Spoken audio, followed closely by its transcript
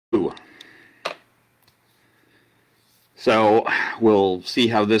So we'll see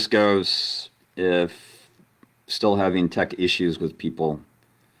how this goes. If still having tech issues with people,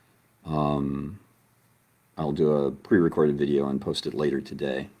 I'll do a pre-recorded video and post it later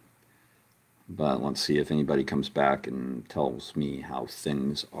today. But let's see if anybody comes back and tells me how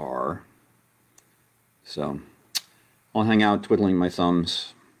things are. So I'll hang out twiddling my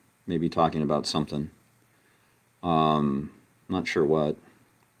thumbs, maybe talking about something. Not sure what.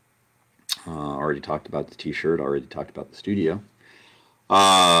 Already talked about the t-shirt, already talked about the studio.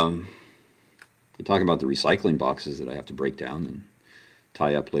 Could talk about the recycling boxes that I have to break down and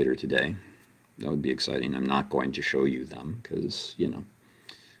tie up later today. That would be exciting. I'm not going to show you them because, you know,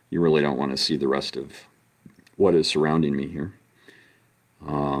 you really don't want to see the rest of what is surrounding me here.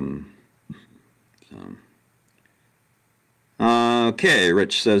 Okay,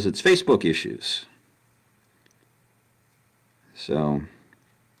 Rich says it's Facebook issues. So,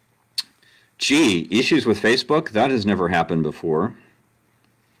 gee, issues with Facebook? That has never happened before.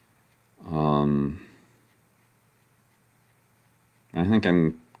 I think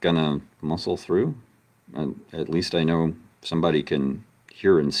I'm gonna muscle through. At least I know somebody can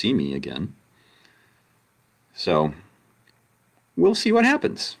hear and see me again. So, we'll see what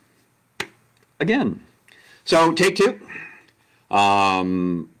happens. Again. So, take two.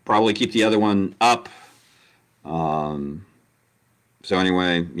 Probably keep the other one up. So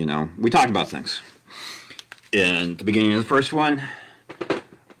anyway, you know, we talked about things. In the beginning of the first one,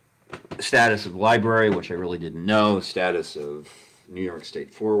 status of the library, which I really didn't know, status of New York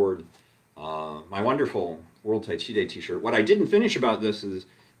State Forward, my wonderful World Tai Chi Day t-shirt. What I didn't finish about this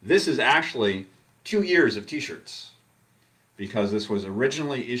is actually 2 years of t-shirts, because this was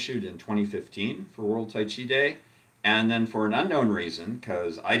originally issued in 2015 for World Tai Chi Day, and then for an unknown reason,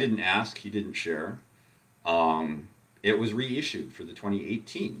 because I didn't ask, he didn't share, it was reissued for the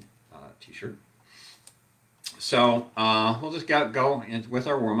 2018 t-shirt. So we'll just go with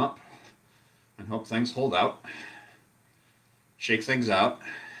our warm-up and hope things hold out. Shake things out.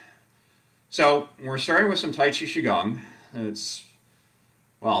 So we're starting with some Tai Chi Qigong. It's,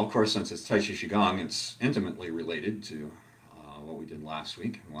 well, of course, since it's Tai Chi Qigong, it's intimately related to what we did last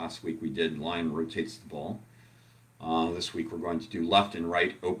week. Last week we did lion rotates the ball. This week we're going to do left and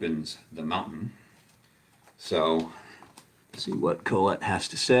right opens the mountain. So let's see what Colette has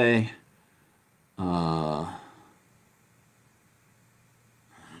to say. I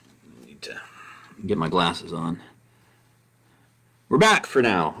need to get my glasses on. We're back for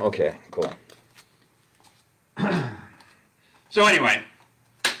now. Okay, cool. So anyway,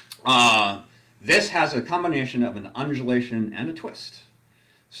 this has a combination of an undulation and a twist.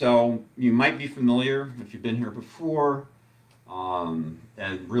 So you might be familiar if you've been here before, and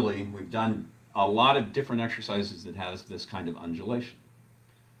really we've done a lot of different exercises that has this kind of undulation.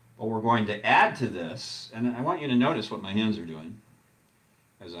 But we're going to add to this, and I want you to notice what my hands are doing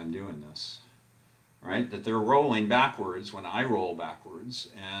as I'm doing this, right? That they're rolling backwards when I roll backwards,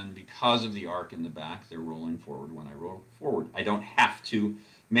 and because of the arc in the back, they're rolling forward when I roll forward. I don't have to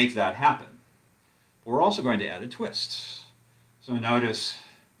make that happen. But we're also going to add a twist. So notice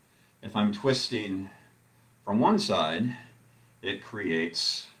if I'm twisting from one side, it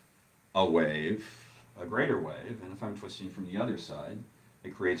creates a wave, a greater wave, and if I'm twisting from the other side,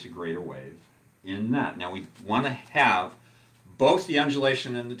 it creates a greater wave in that. Now we want to have both the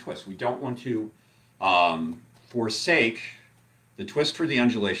undulation and the twist. We don't want to forsake the twist for the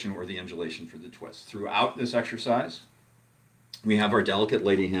undulation or the undulation for the twist. Throughout this exercise, we have our delicate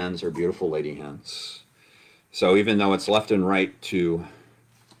lady hands, our beautiful lady hands. So even though it's left and right to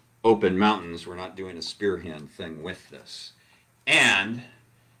open mountains, we're not doing a spear hand thing with this. And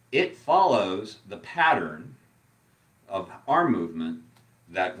it follows the pattern of arm movement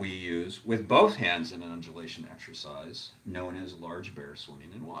that we use with both hands in an undulation exercise, known as large bear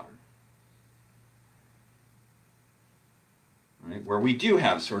swimming in water. Right? Where we do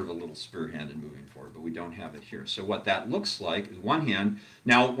have sort of a little spear hand and moving forward, but we don't have it here. So what that looks like is one hand.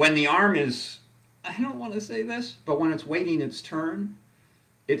 Now, when the arm is, I don't want to say this, but when it's waiting its turn,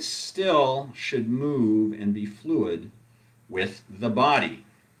 it still should move and be fluid with the body.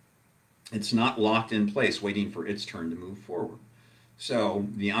 It's not locked in place waiting for its turn to move forward. So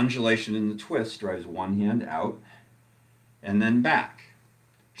the undulation and the twist drives one hand out and then back.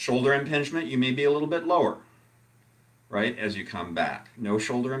 Shoulder impingement, you may be a little bit lower, right, as you come back. No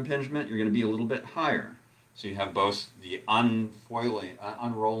shoulder impingement, you're going to be a little bit higher. So you have both the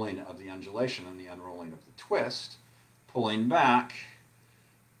unrolling of the undulation and the unrolling of the twist. Pulling back,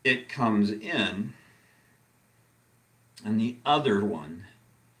 it comes in, and the other one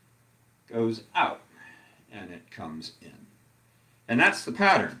goes out, and it comes in. And that's the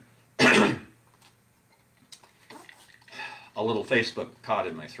pattern. A little Facebook caught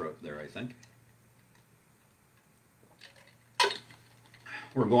in my throat there, I think.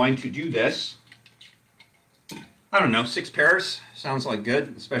 We're going to do this, I don't know, 6 pairs. Sounds like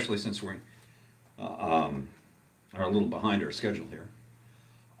good, especially since we are a little behind our schedule here.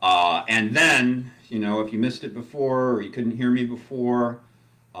 And then, you know, if you missed it before, or you couldn't hear me before,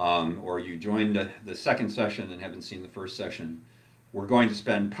 or you joined the second session and haven't seen the first session, we're going to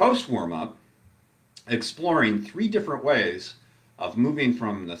spend post-warm-up exploring 3 different ways of moving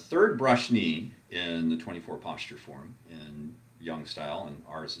from the third brush knee in the 24 posture form in Young style, and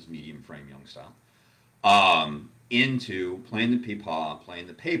ours is medium frame Young style, into playing the peepaw, playing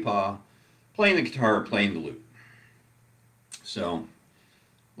the peipa, playing the guitar, playing the lute. So,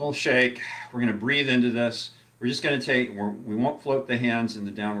 a little shake. We're going to breathe into this. We're just going to take, we won't float the hands in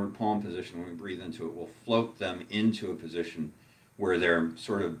the downward palm position. When we breathe into it, we'll float them into a position where they're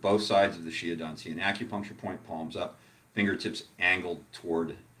sort of both sides of the Shiadansi, an acupuncture point, palms up, fingertips angled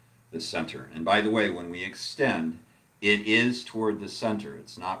toward the center. And by the way, when we extend, it is toward the center.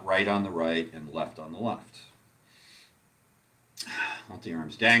 It's not right on the right and left on the left. Let the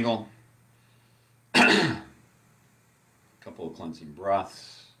arms dangle. A couple of cleansing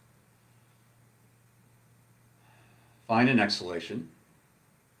breaths. Find an exhalation.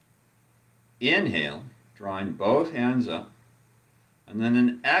 Inhale, drawing both hands up. And then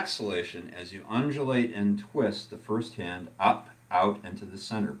an exhalation as you undulate and twist the first hand up, out, and to the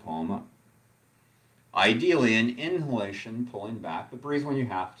center, palm up. Ideally, an inhalation, pulling back, but breathe when you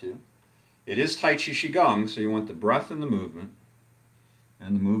have to. It is Tai Chi Qigong, so you want the breath and the movement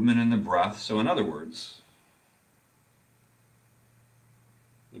and the breath. So in other words,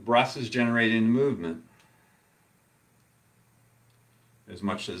 the breath is generating movement as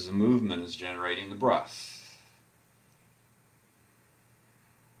much as the movement is generating the breath.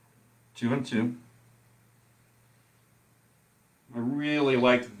 2 and 2. I really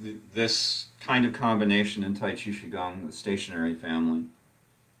like this kind of combination in Tai Chi Qigong, the stationary family,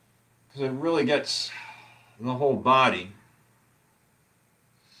 because it really gets the whole body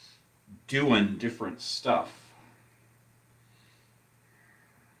doing different stuff,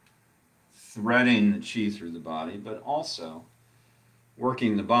 threading the chi through the body, but also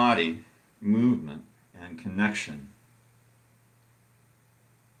working the body, movement, and connection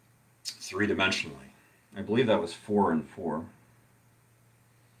 3-dimensionally. I believe that was 4 and 4.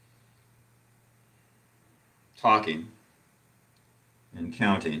 Talking and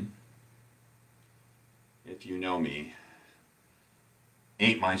counting, if you know me,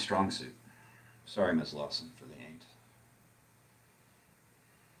 ain't my strong suit. Sorry, Ms. Lawson, for the ain't.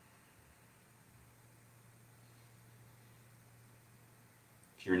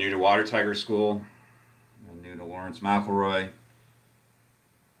 If you're new to Water Tiger School, and new to Lawrence McElroy,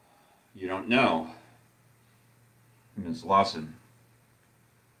 you don't know Ms. Lawson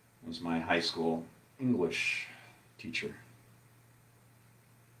was my high school English teacher.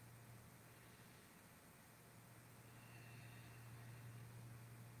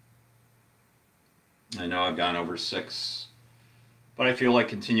 I know I've gone over 6, but I feel like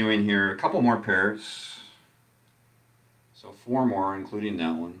continuing here. A couple more pairs. So 4 more, including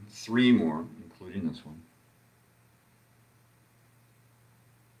that one. 3 more, including this one.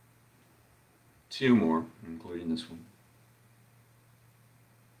 2 more, including this one.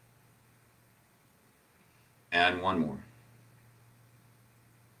 And 1 more.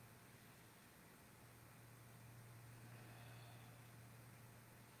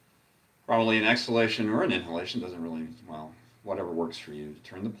 Probably an exhalation or an inhalation, doesn't really, well, whatever works for you.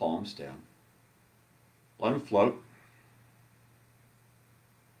 Turn the palms down. Let them float.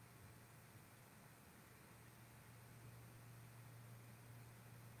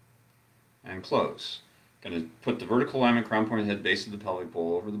 And close. Going to put the vertical alignment, crown point, head, base of the pelvic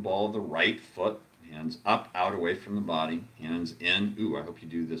bowl over the ball of the right foot. Hands up, out, away from the body. Hands in. Ooh, I hope you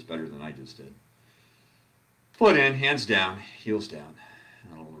do this better than I just did. Foot in, hands down, heels down.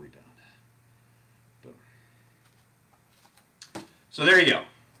 And a little rebound. Boom. So there you go.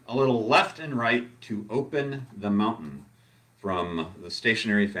 A little left and right to open the mountain from the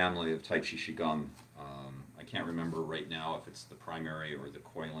stationary family of Tai Chi Qigong. I can't remember right now if it's the primary or the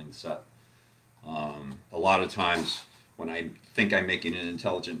coiling set. A lot of times when I think I'm making an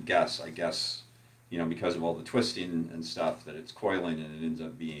intelligent guess, I guess, you know, because of all the twisting and stuff, that it's coiling and it ends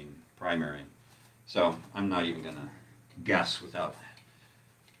up being primary. So I'm not even going to guess without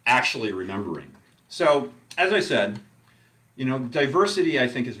actually remembering. So as I said, you know, diversity I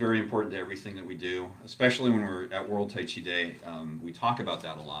think is very important to everything that we do, especially when we're at World Tai Chi Day. We talk about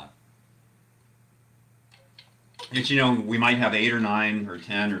that a lot. But you know, we might have 8 or 9 or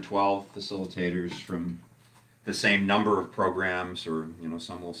 10 or 12 facilitators from the same number of programs, or you know,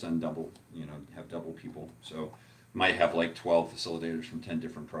 some will send double, you know, have double people. So might have like 12 facilitators from 10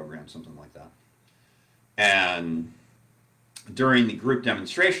 different programs, something like that. And during the group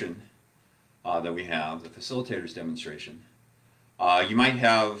demonstration that we have, the facilitators demonstration, you might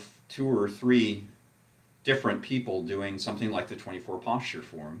have 2 or 3 different people doing something like the 24 posture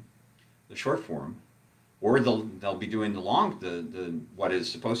form, the short form, or they'll be doing the what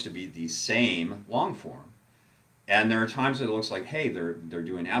is supposed to be the same long form. And there are times that it looks like, hey, they're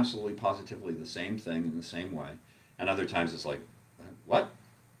doing absolutely positively the same thing in the same way, and other times it's like, what?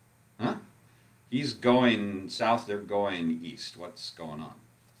 Huh? He's going south, they're going east. What's going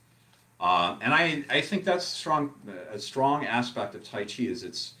on? And I think that's a strong aspect of Tai Chi is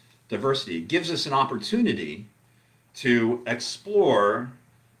its diversity. It gives us an opportunity to explore,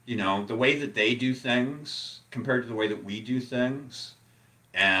 you know, the way that they do things compared to the way that we do things,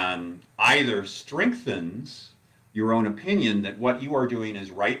 and either strengthens your own opinion that what you are doing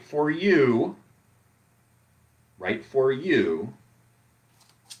is right for you,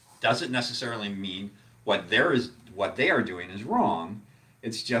 doesn't necessarily mean what they are doing is wrong.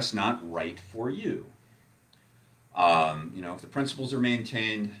 It's just not right for you. You know, if the principles are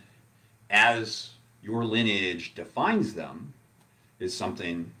maintained as your lineage defines them, is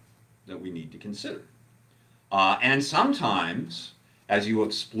something that we need to consider. And sometimes, as you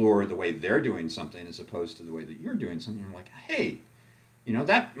explore the way they're doing something as opposed to the way that you're doing something, you're like, hey, you know,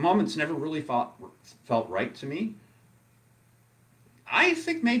 that moment's never really felt right to me. I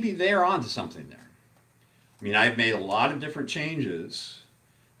think maybe they're onto something there. I mean, I've made a lot of different changes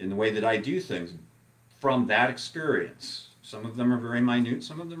in the way that I do things from that experience. Some of them are very minute,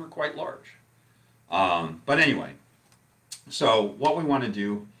 some of them are quite large. But anyway, so what we want to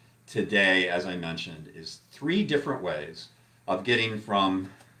do today, as I mentioned, is 3 different ways of getting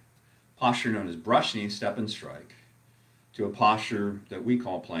from posture known as brush knee, step and strike, to a posture that we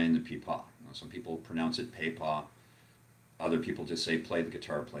call playing the pee-paw. Some people pronounce it pei-paw. Other people just say play the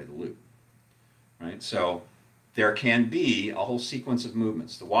guitar, play the lute. Right? So there can be a whole sequence of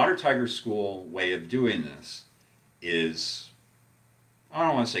movements. The Water Tiger School way of doing this is, I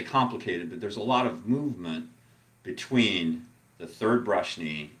don't want to say complicated, but there's a lot of movement between the third brush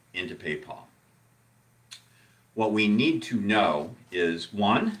knee into pei-paw. What we need to know is,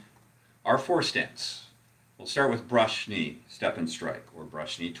 1, our 4 stance. We'll start with brush knee, step and strike, or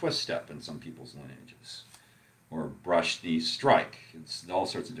brush knee, twist step in some people's lineages, or brush knee, strike. It's all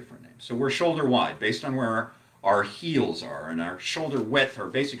sorts of different names. So we're shoulder wide, based on where our heels are, and our shoulder width, our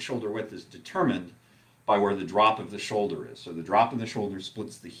basic shoulder width is determined by where the drop of the shoulder is. So the drop of the shoulder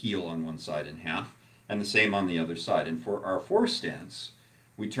splits the heel on one side in half, and the same on the other side. And for our 4 stance,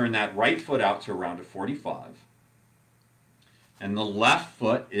 we turn that right foot out to around a 45, and the left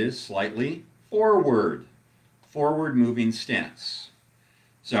foot is slightly forward moving stance.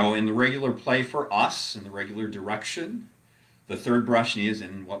 So in the regular play for us, in the regular direction, the third brush knee is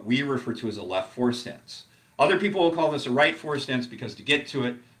in what we refer to as a left 4 stance. Other people will call this a right 4 stance because to get to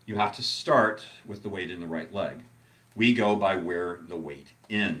it, you have to start with the weight in the right leg. We go by where the weight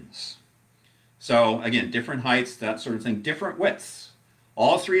ends. So again, different heights, that sort of thing, different widths.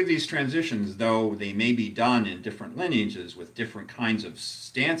 All 3 of these transitions, though they may be done in different lineages with different kinds of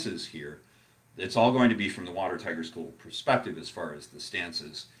stances here, it's all going to be from the Water Tiger School perspective as far as the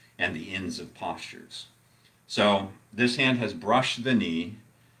stances and the ends of postures. So this hand has brushed the knee,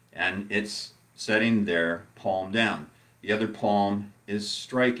 and it's setting there, palm down. The other palm is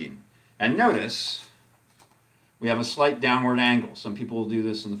striking. And notice we have a slight downward angle. Some people will do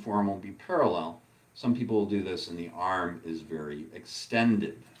this and the forearm will be parallel. Some people will do this and the arm is very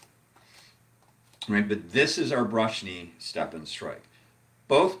extended. Right? But this is our brush knee, step and strike.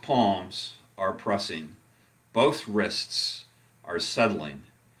 Both palms are pressing. Both wrists are settling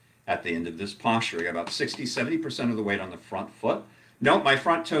at the end of this posture. I got about 60-70% of the weight on the front foot. Note my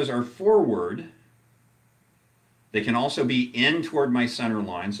front toes are forward. They can also be in toward my center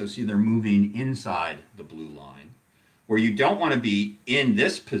line, so see they're moving inside the blue line. Where you don't want to be in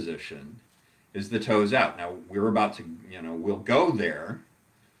this position is the toes out. Now we're about to, we'll go there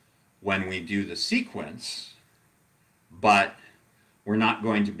when we do the sequence, but we're not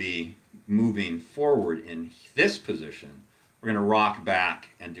going to be moving forward in this position. We're going to rock back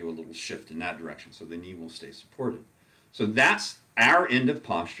and do a little shift in that direction, so the knee will stay supported. So that's our end of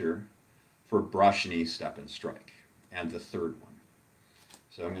posture for brush, knee, step, and strike, and the third one.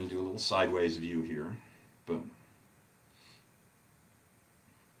 So I'm going to do a little sideways view here. Boom.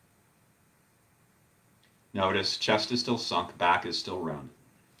 Notice chest is still sunk, back is still rounded.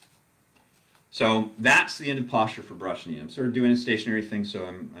 So that's the end of posture for brush knee. I'm sort of doing a stationary thing, so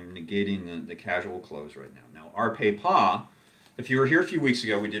I'm negating the casual close right now. Now, arpe pas, if you were here a few weeks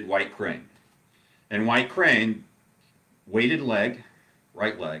ago, we did white crane. And white crane, weighted leg,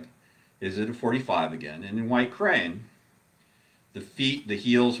 right leg, is at a 45 again. And in white crane, the feet, the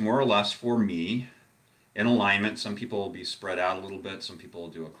heels, more or less for me, in alignment. Some people will be spread out a little bit. Some people will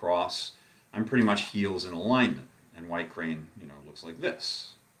do a cross. I'm pretty much heels in alignment. And white crane, looks like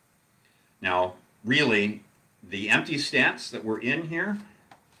this. Now, really, the empty stance that we're in here,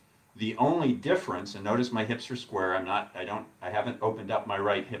 the only difference, and notice my hips are square. I haven't opened up my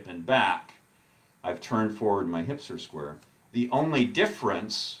right hip and back. I've turned forward, my hips are square. The only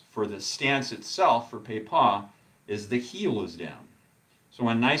difference for the stance itself for Pei Pa is the heel is down. So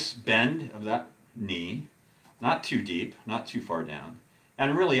a nice bend of that knee, not too deep, not too far down,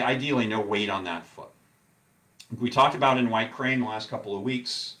 and really ideally no weight on that foot. We talked about in white crane the last couple of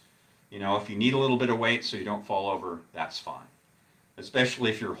weeks, if you need a little bit of weight so you don't fall over, that's fine. Especially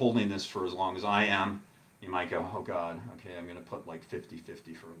if you're holding this for as long as I am, you might go, oh God, okay, I'm going to put like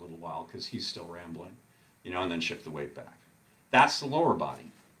 50-50 for a little while because he's still rambling, and then shift the weight back. That's the lower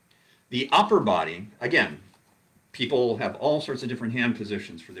body. The upper body, again, people have all sorts of different hand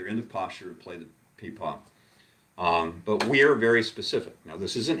positions for their end of posture to play the Pei Pa. But we're very specific. Now,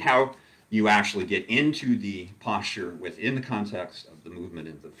 this isn't how you actually get into the posture within the context of the movement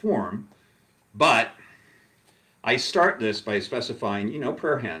in the form, but I start this by specifying,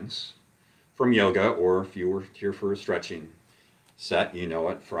 prayer hands from yoga, or if you were here for a stretching set, you know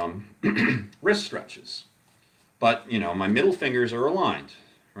it from wrist stretches. But, my middle fingers are aligned,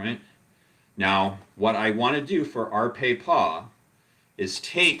 right? Now, what I want to do for our Pei Pa is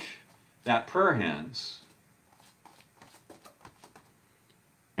take that prayer hands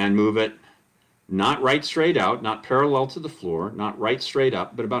and move it not right straight out, not parallel to the floor, not right straight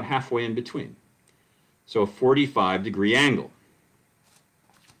up, but about halfway in between. So a 45-degree angle.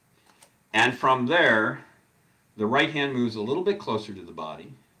 And from there, the right hand moves a little bit closer to the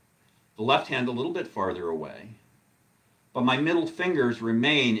body, the left hand a little bit farther away, but my middle fingers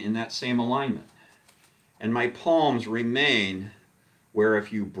remain in that same alignment. And my palms remain where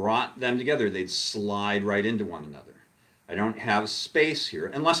if you brought them together, they'd slide right into one another. I don't have space here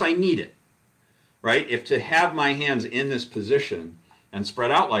unless I need it, right? If to have my hands in this position and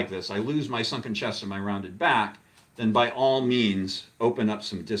spread out like this, I lose my sunken chest and my rounded back, then by all means, open up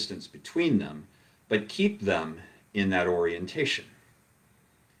some distance between them, but keep them in that orientation.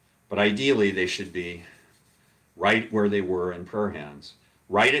 But ideally, they should be right where they were in prayer hands.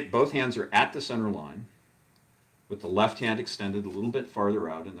 Both hands are at the center line, with the left hand extended a little bit farther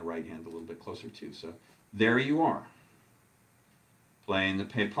out and the right hand a little bit closer too. So there you are, playing the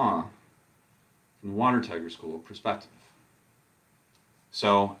Pei Pa from the Water Tiger School perspective.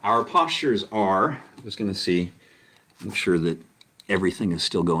 So our postures are, I'm just going to make sure that everything is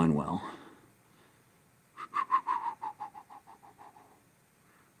still going well.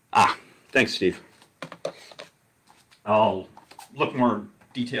 Thanks, Steve. I'll look more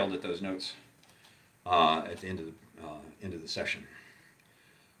detailed at those notes at the end of the session.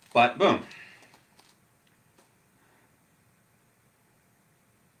 But boom.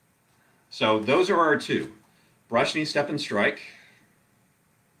 So those are our two. Brush, knee, step, and strike.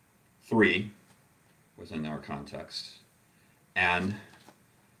 3 within our context. And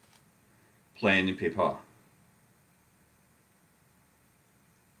playing the Pei Pa.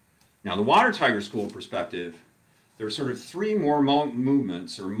 Now, the Water Tiger School perspective, there are sort of 3 more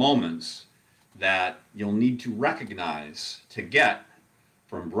movements or moments that you'll need to recognize to get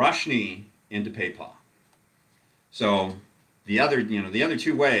from brush knee into Pei Pa. So the other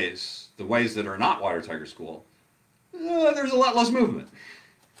 2 ways, the ways that are not Water Tiger School, there's a lot less movement.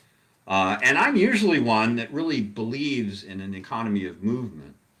 And I'm usually one that really believes in an economy of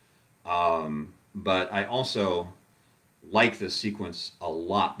movement, but I also like this sequence a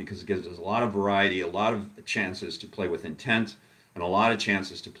lot because it gives us a lot of variety, a lot of chances to play with intent, and a lot of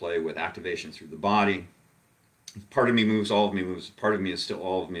chances to play with activation through the body. If part of me moves, all of me moves. Part of me is still,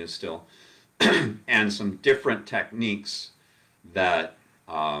 all of me is still. And some different techniques that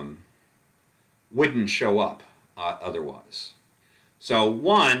wouldn't show up otherwise. So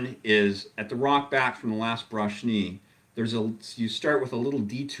one is at the rock back from the last brush knee, you start with a little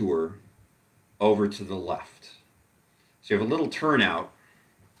detour over to the left. So you have a little turnout,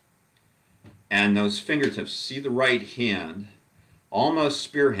 and those fingertips, see the right hand, almost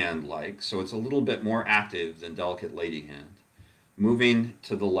spear hand-like, so it's a little bit more active than delicate lady hand, moving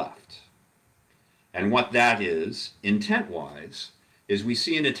to the left. And what that is, intent-wise, is we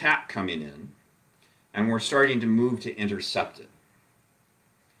see an attack coming in, and we're starting to move to intercept it.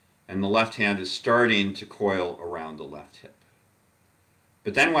 and the left hand is starting to coil around the left hip.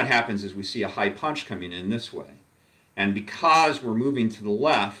 But then what happens is we see a high punch coming in this way. And because we're moving to the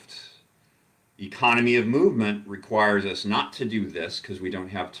left, economy of movement requires us not to do this because we don't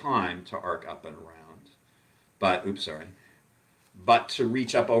have time to arc up and around. But, oops, sorry. But to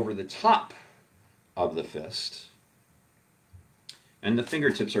reach up over the top of the fist, and the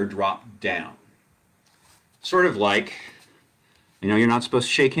fingertips are dropped down. Sort of like, you know, you're not supposed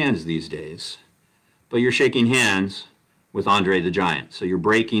to shake hands these days, but you're shaking hands with Andre the Giant. So you're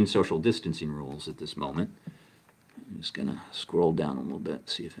breaking social distancing rules at this moment. I'm just going to scroll down a little bit,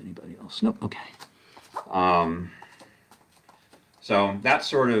 see if anybody else. Nope, okay. So that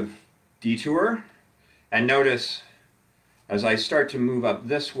sort of detour. And notice, as I start to move up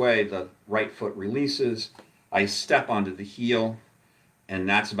this way, the right foot releases. I step onto the heel, and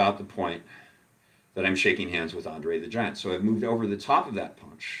that's about the point that I'm shaking hands with Andre the Giant. So I've moved over the top of that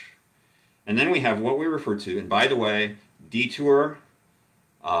punch. And then we have what we refer to, and by the way, detour,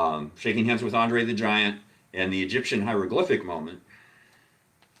 shaking hands with Andre the Giant, and the Egyptian hieroglyphic moment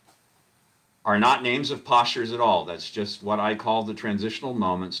are not names of postures at all. That's just what I call the transitional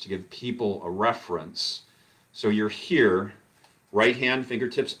moments to give people a reference. So you're here, right hand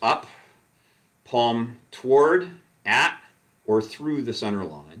fingertips up, palm toward, at, or through the center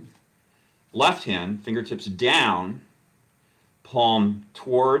line. Left hand fingertips down, palm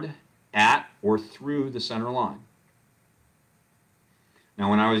toward, at, or through the center line. Now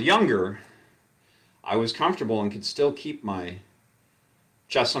when I was younger, I was comfortable and could still keep my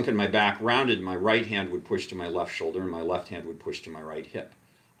chest sunk in my back rounded. My right hand would push to my left shoulder and my left hand would push to my right hip.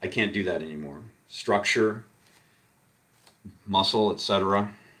 I can't do that anymore. Structure, muscle,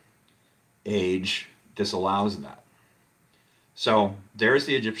 etc., age disallows that. So there's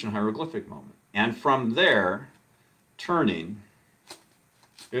the Egyptian hieroglyphic moment. And from there, turning,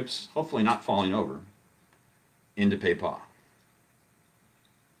 oops, hopefully not falling over, into T'ai Chi.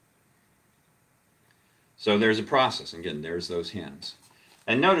 So there's a process. Again, there's those hands.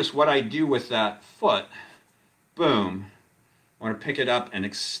 And notice what I do with that foot. Boom. I want to pick it up and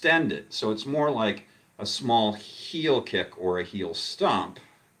extend it. So it's more like a small heel kick or a heel stomp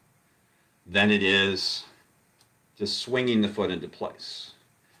than it is just swinging the foot into place.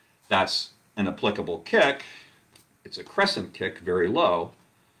 That's an applicable kick. It's a crescent kick, very low,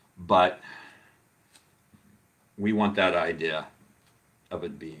 but we want that idea of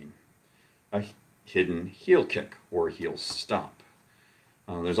it being a hidden heel kick or heel stomp.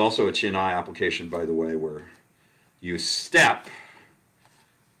 There's also a chin-eye application, by the way, where you step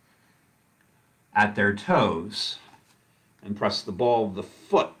at their toes and press the ball of the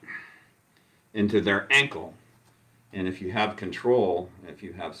foot into their ankle. And if you have control, if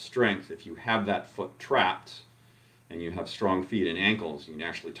you have strength, if you have that foot trapped, and you have strong feet and ankles, you can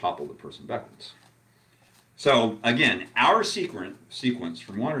actually topple the person backwards. So again, our sequence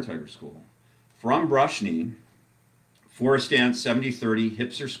from Water Tiger School, from brush knee, forward stance 70-30,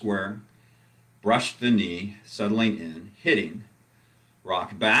 hips are square, brush the knee, settling in, hitting,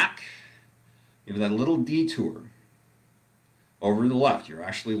 rock back, give that little detour over to the left. You're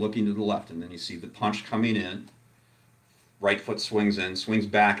actually looking to the left, and then you see the punch coming in, right foot swings in, swings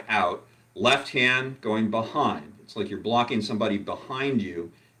back out, left hand going behind. It's like you're blocking somebody behind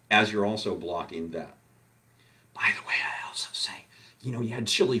you as you're also blocking that. By the way, I also say, you know, you had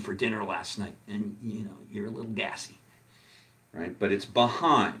chili for dinner last night, and, you know, you're a little gassy. Right? But it's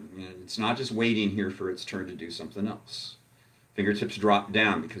behind. You know, it's not just waiting here for its turn to do something else. Fingertips drop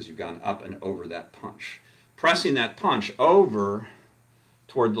down because you've gone up and over that punch. Pressing that punch over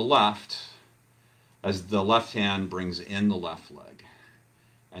toward the left as the left hand brings in the left leg.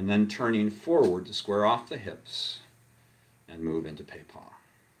 And then turning forward to square off the hips and move into T'ai Chi.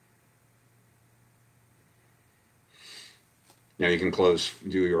 Now you can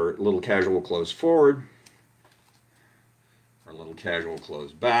do your little casual close forward, or a little casual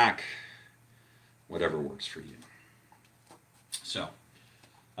close back, whatever works for you. So,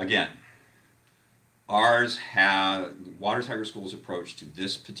 again, Water Tiger School's approach to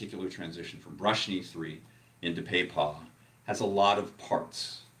this particular transition from brush knee 3 into T'ai Chi has a lot of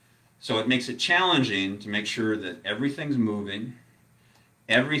parts. So it makes it challenging to make sure that everything's moving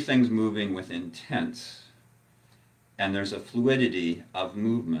with intent, and there's a fluidity of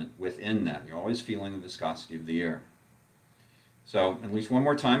movement within that. You're always feeling the viscosity of the air. So at least one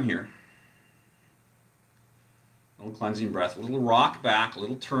more time here. A little cleansing breath, a little rock back, a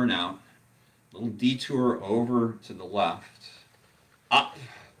little turn out, a little detour over to the left, up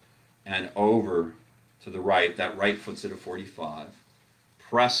and over to the right. That right foot's at a 45.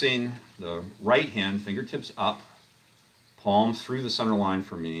 Pressing the right hand, fingertips up, palm through the center line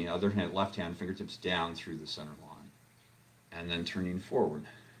for me, other hand, left hand, fingertips down through the center line, and then turning forward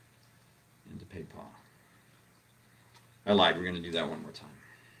into Pei Pa. I lied, we're going to do that one more time.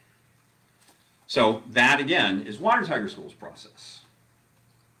 So that, again, is Water Tiger School's process.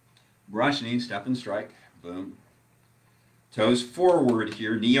 Brush, knee, step and strike, boom. Toes forward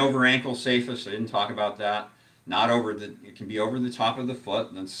here, knee over ankle safest, I didn't talk about that. Not over the, it can be over the top of the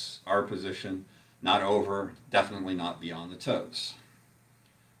foot, that's our position. Not over, definitely not beyond the toes.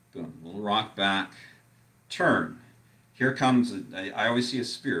 Boom, little rock back, turn. Here comes, I always see a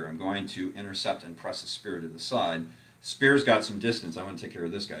spear. I'm going to intercept and press the spear to the side. Spear's got some distance, I want to take care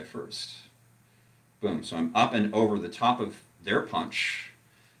of this guy first. Boom, so I'm up and over the top of their punch,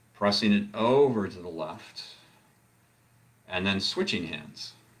 pressing it over to the left, and then switching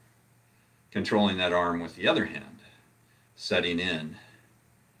hands, controlling that arm with the other hand, setting in,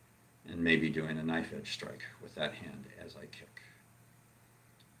 and maybe doing a knife edge strike with that hand as I kick.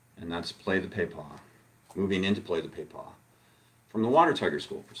 And that's play the Pei Pa, moving into play the Pei Pa from the Water Tiger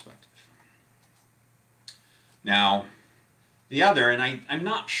School perspective. Now, the other, and I'm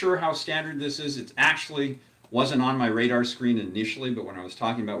not sure how standard this is, it actually wasn't on my radar screen initially, but when I was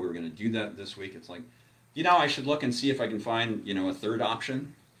talking about we were going to do that this week, it's like, you know, I should look and see if I can find, you know, a third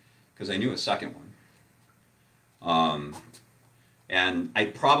option, because I knew a second one. And I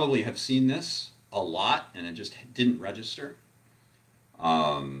probably have seen this a lot, and it just didn't register.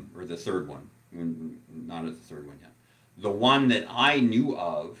 Or the third one, not at the third one yet. The one that I knew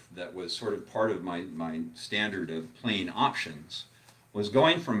of that was sort of part of my standard of playing options was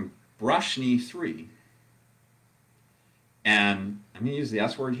going from brush knee 3, and I'm going to use the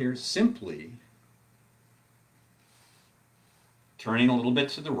S word here, simply turning a little bit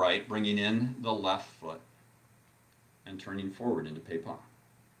to the right, bringing in the left foot, and turning forward into Pei Pa.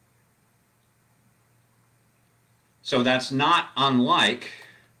 So that's not unlike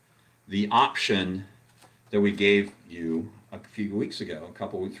the option that we gave you a few weeks ago,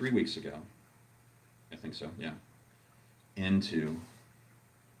 3 weeks ago. I think so, yeah. Into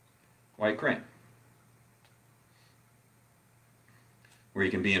White Crane, where you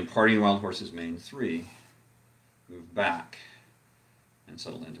can be in Parting Wild Horses Main 3, move back, and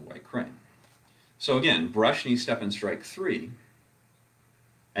settle into White Crane. So again, brush, knee, step, and strike 3.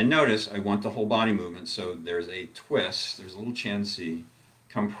 And notice I want the whole body movement, so there's a twist, there's a little chancy,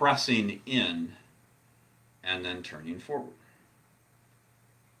 compressing in, and then turning forward.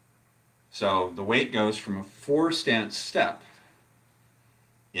 So the weight goes from a 4-stance step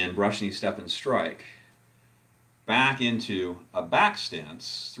in brush, knee, step, and strike back into a back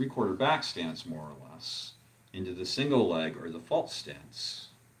stance, 3/4 back stance more or less, into the single leg or the false stance,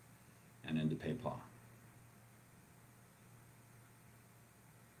 and into Pei Pa.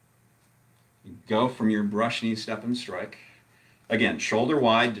 You go from your brush, knee, step, and strike. Again, shoulder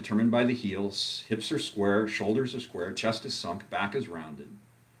wide, determined by the heels, hips are square, shoulders are square, chest is sunk, back is rounded.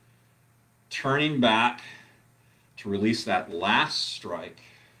 Turning back to release that last strike,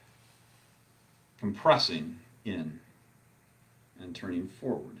 compressing in, and turning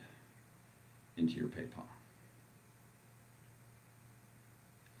forward into your Pei Pa.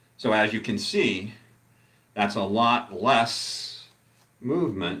 So as you can see, that's a lot less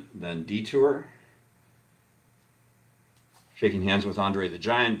movement than detour, shaking hands with Andre the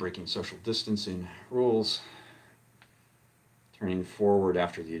Giant, breaking social distancing rules, turning forward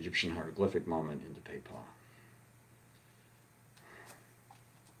after the Egyptian hieroglyphic moment into Pei Pa.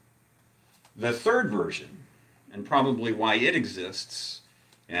 The third version, and probably why it exists,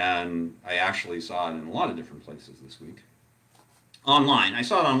 and I actually saw it in a lot of different places this week, online. I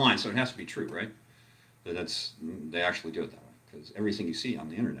saw it online, so it has to be true, right? They actually do it that way, because everything you see on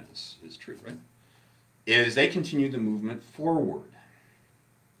the internet is true, right? Is they continue the movement forward.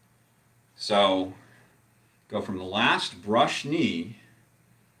 So go from the last brush knee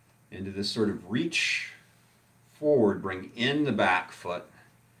into this sort of reach forward, bring in the back foot,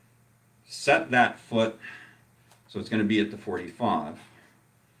 set that foot so it's going to be at the 45.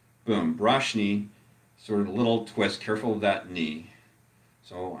 Boom, brush knee, sort of a little twist, careful of that knee.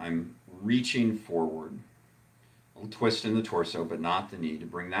 So I'm reaching forward, a little twist in the torso, but not the knee, to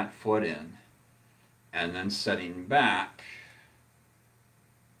bring that foot in, and then setting back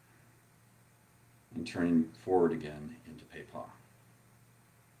and turning forward again into Pei Pa.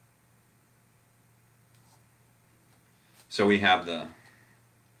 So we have the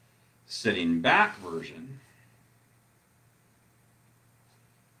sitting back version,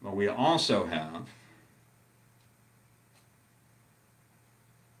 but we also have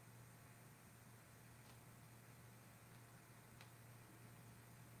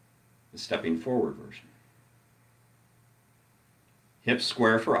the stepping forward version. Hips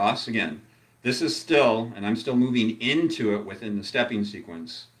square for us. Again, this is still, and I'm still moving into it within the stepping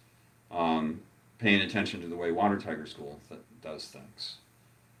sequence, paying attention to the way Water Tiger School does things,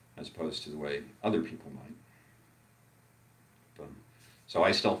 as opposed to the way other people might. Boom. So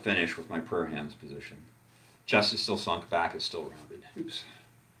I still finish with my prayer hands position. Chest is still sunk, back is still rounded. Oops.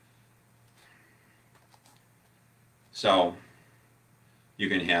 So you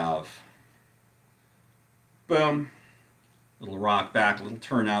can have, boom, little rock back, little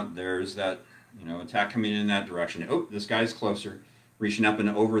turnout. There's that, you know, attack coming in that direction. Oh, this guy's closer. Reaching up and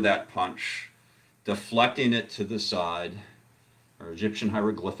over that punch, deflecting it to the side, or Egyptian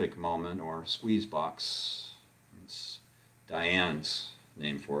hieroglyphic moment, or squeeze box. It's Diane's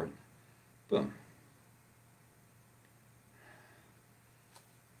name for it. Boom.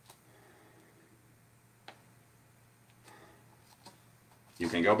 You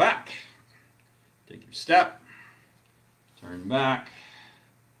can go back. Take your step, turn back,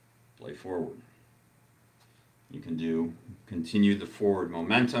 play forward. You can continue the forward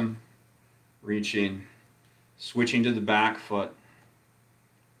momentum, reaching, switching to the back foot,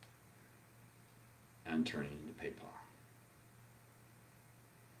 and turning into T'ai Chi.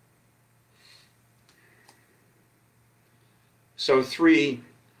 So 3,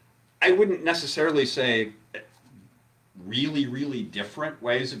 I wouldn't necessarily say really, really different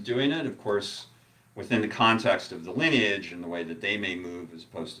ways of doing it. Of course, within the context of the lineage and the way that they may move as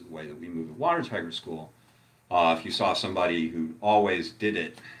opposed to the way that we move at Water Tiger School. If you saw somebody who always did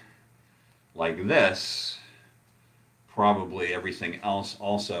it like this, probably everything else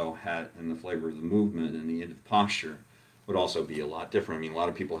also had, in the flavor of the movement and the end of posture, would also be a lot different. I mean, a lot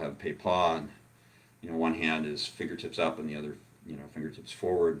of people have T'ai Chi, and, you know, one hand is fingertips up and the other, you know, fingertips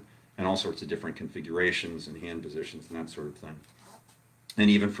forward, and all sorts of different configurations and hand positions and that sort of thing. And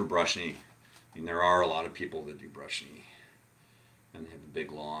even for brush knee, I mean, there are a lot of people that do brush knee, and they have a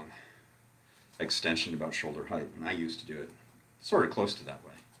big, long extension about shoulder height, and I used to do it sort of close to that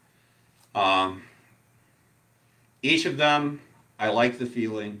way. Each of them, I like the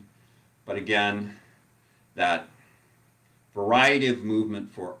feeling, but again, that variety of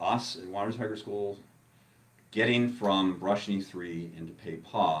movement for us in Water Tiger School, getting from brush knee 3 into T'ai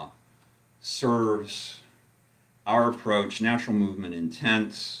Chi, serves our approach, natural movement,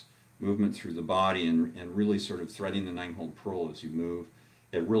 intense movement through the body, and really sort of threading the 9-hole pearl as you move.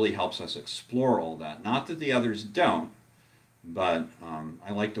 It really helps us explore all that. Not that the others don't, but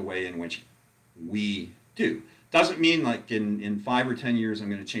I like the way in which we do. Doesn't mean like in 5 or 10 years I'm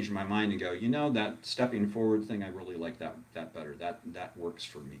going to change my mind and go, you know, that stepping forward thing, I really like that better. That works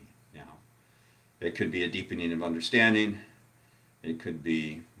for me now. It could be a deepening of understanding. It could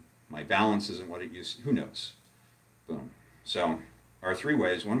be my balance isn't what it used to. Who knows? Boom. So our 3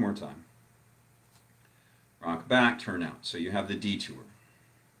 ways, one more time. Rock back, turn out. So you have the detour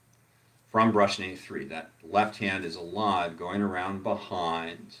from brush knee 3. That left hand is alive, going around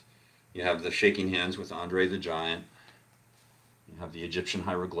behind. You have the shaking hands with Andre the Giant. You have the Egyptian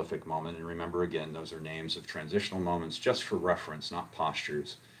hieroglyphic moment. And remember, again, those are names of transitional moments just for reference, not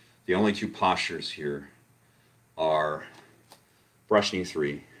postures. The only 2 postures here are brush knee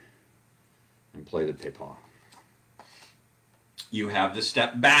 3 and play the T'ai Chi. You have the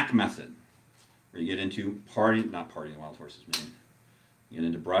step back method, where you get into not party the wild horse's mane. You get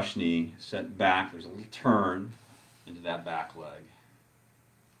into brush knee, set back, there's a little turn into that back leg,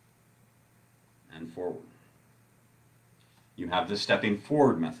 and forward. You have the stepping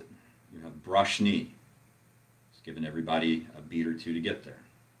forward method. You have brush knee. It's given everybody a beat or 2 to get there.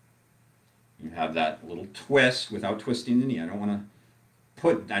 You have that little twist without twisting the knee. I don't want to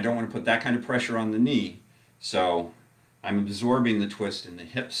put that kind of pressure on the knee, so I'm absorbing the twist in the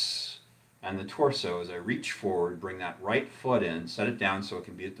hips and the torso as I reach forward, bring that right foot in, set it down so it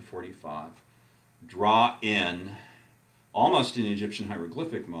can be at the 45, draw in, almost an Egyptian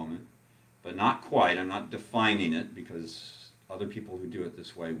hieroglyphic moment, but not quite. I'm not defining it because other people who do it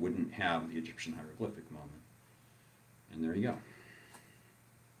this way wouldn't have the Egyptian hieroglyphic moment. And there you go.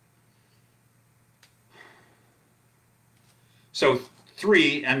 So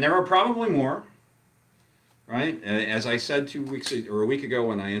 3, and there are probably more, right? As I said 2 weeks or a week ago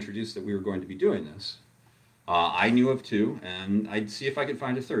when I introduced that we were going to be doing this, I knew of 2, and I'd see if I could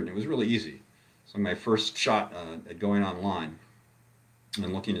find a 3rd, and it was really easy. So my first shot at going online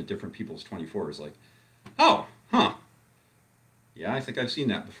and looking at different people's 24 is like, oh, huh. Yeah, I think I've seen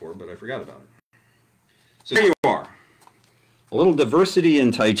that before, but I forgot about it. So there you are. A little diversity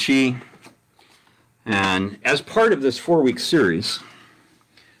in Tai Chi. And as part of this 4-week series,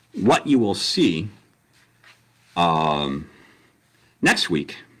 what you will see next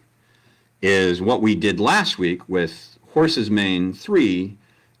week is what we did last week with horse's mane 3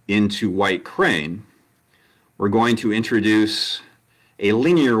 into white crane, we're going to introduce a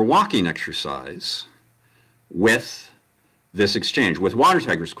linear walking exercise with this exchange, with Water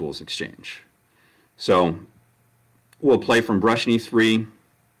Tiger School's exchange. So we'll play from brush knee 3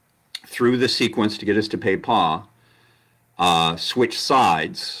 through the sequence to get us to pei pa, switch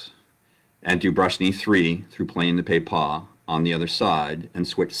sides, and do brush knee 3 through playing the pei pa on the other side, and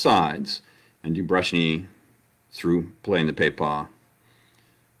switch sides, and do brush knee through playing the pei pa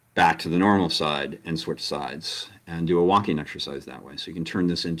back to the normal side, and switch sides, and do a walking exercise that way. So you can turn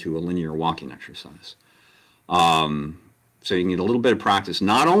this into a linear walking exercise. So you can get a little bit of practice,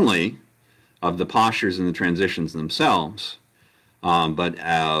 not only of the postures and the transitions themselves, but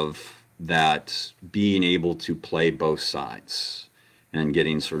of that being able to play both sides and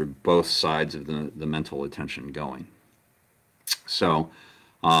getting sort of both sides of the mental attention going. So,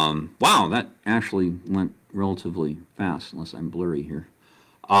 wow, that actually went relatively fast, unless I'm blurry here.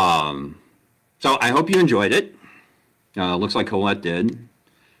 So I hope you enjoyed it. Looks like Colette did.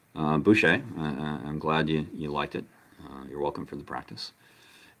 Boucher, I'm glad you liked it. You're welcome for the practice.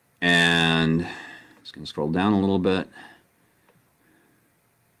 And just going to scroll down a little bit.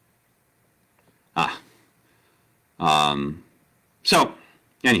 So,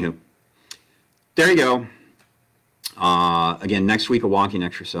 anywho, there you go. Again, next week a walking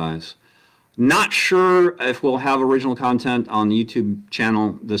exercise. Not sure if we'll have original content on the YouTube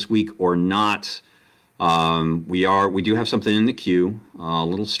channel this week or not. We do have something in the queue, a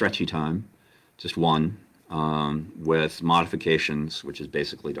little stretchy time, just one, with modifications, which is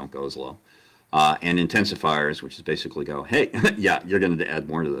basically don't go as low, and intensifiers, which is basically go, hey, yeah, you're going to add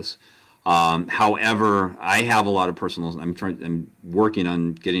more to this. However, I have a lot of personal, I'm working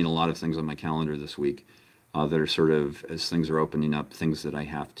on getting a lot of things on my calendar this week that are sort of, as things are opening up, things that I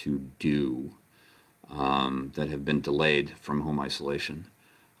have to do that have been delayed from home isolation.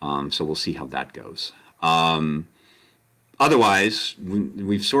 So we'll see how that goes. Otherwise,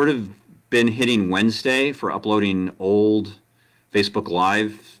 we've sort of been hitting Wednesday for uploading old Facebook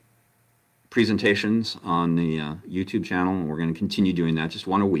Live presentations on the YouTube channel, and we're going to continue doing that, just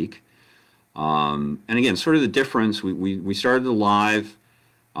one a week. And again, sort of the difference, we started the live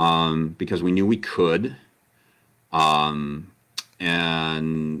because we knew we could,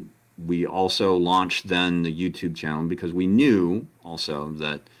 and we also launched then the YouTube channel because we knew also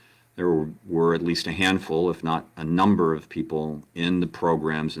that there were at least a handful, if not a number of people in the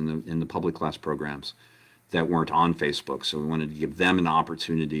programs, in the public class programs, that weren't on Facebook. So we wanted to give them an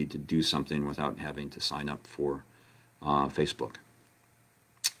opportunity to do something without having to sign up for Facebook.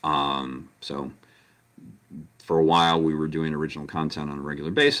 So for a while we were doing original content on a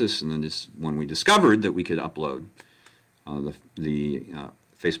regular basis, and then when we discovered that we could upload the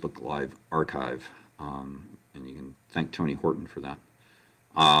Facebook Live archive, and you can thank Tony Horton for that.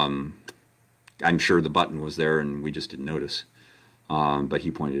 I'm sure the button was there and we just didn't notice, but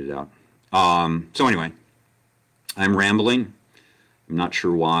he pointed it out. So anyway, I'm rambling. I'm not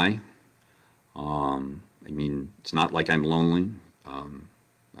sure why. I mean, it's not like I'm lonely.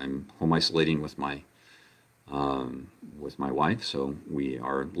 I'm home isolating with my wife, so we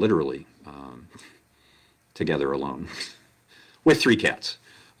are literally together alone with 3 cats.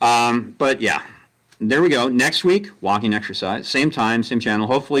 But yeah. There we go. Next week, walking exercise. Same time, same channel.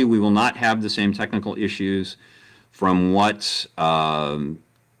 Hopefully we will not have the same technical issues. From what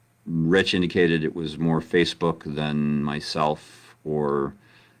Rich indicated, it was more Facebook than myself or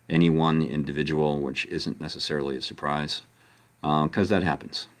any one individual, which isn't necessarily a surprise, because that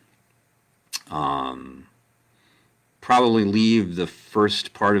happens. Probably leave the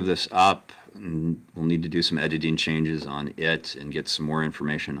first part of this up. And we'll need to do some editing changes on it and get some more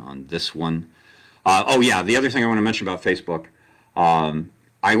information on this one. Oh yeah, the other thing I want to mention about Facebook,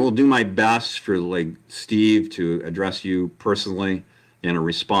 I will do my best for like Steve to address you personally in a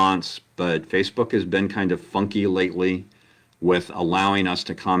response, but Facebook has been kind of funky lately with allowing us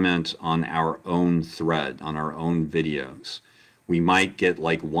to comment on our own thread, on our own videos. We might get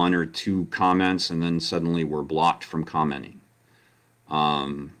like 1 or 2 comments and then suddenly we're blocked from commenting.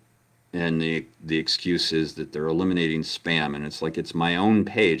 And the excuse is that they're eliminating spam, and it's like, it's my own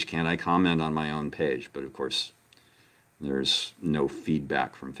page. Can't I comment on my own page? But of course, there's no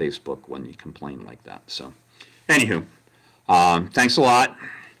feedback from Facebook when you complain like that. So, anywho, thanks a lot.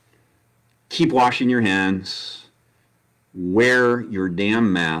 Keep washing your hands. Wear your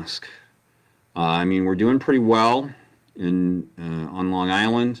damn mask. I mean, we're doing pretty well on Long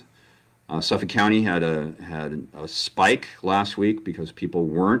Island. Suffolk County had a spike last week because people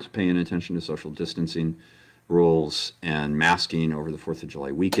weren't paying attention to social distancing rules and masking over the 4th of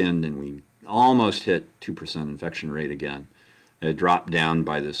July weekend, and we almost hit 2% infection rate again. It dropped down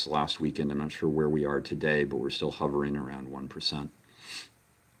by this last weekend. I'm not sure where we are today, but we're still hovering around 1%.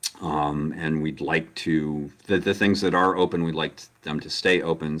 And we'd like to, the things that are open, we'd like them to stay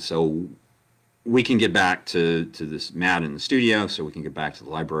open so we can get back to this mat in the studio, so we can get back to the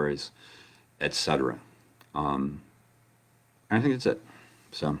libraries, etc. I think that's it.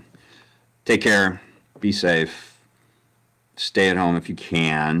 So take care, be safe, stay at home if you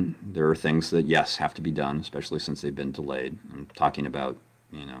can. There are things that, yes, have to be done, especially since they've been delayed. I'm talking about,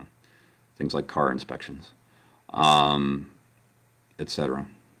 you know, things like car inspections, etc.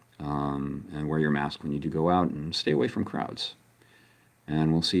 And wear your mask when you do go out, and stay away from crowds.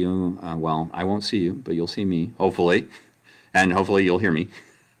 And we'll see you, well, I won't see you, but you'll see me, hopefully. And hopefully you'll hear me.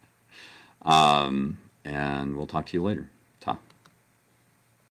 And we'll talk to you later.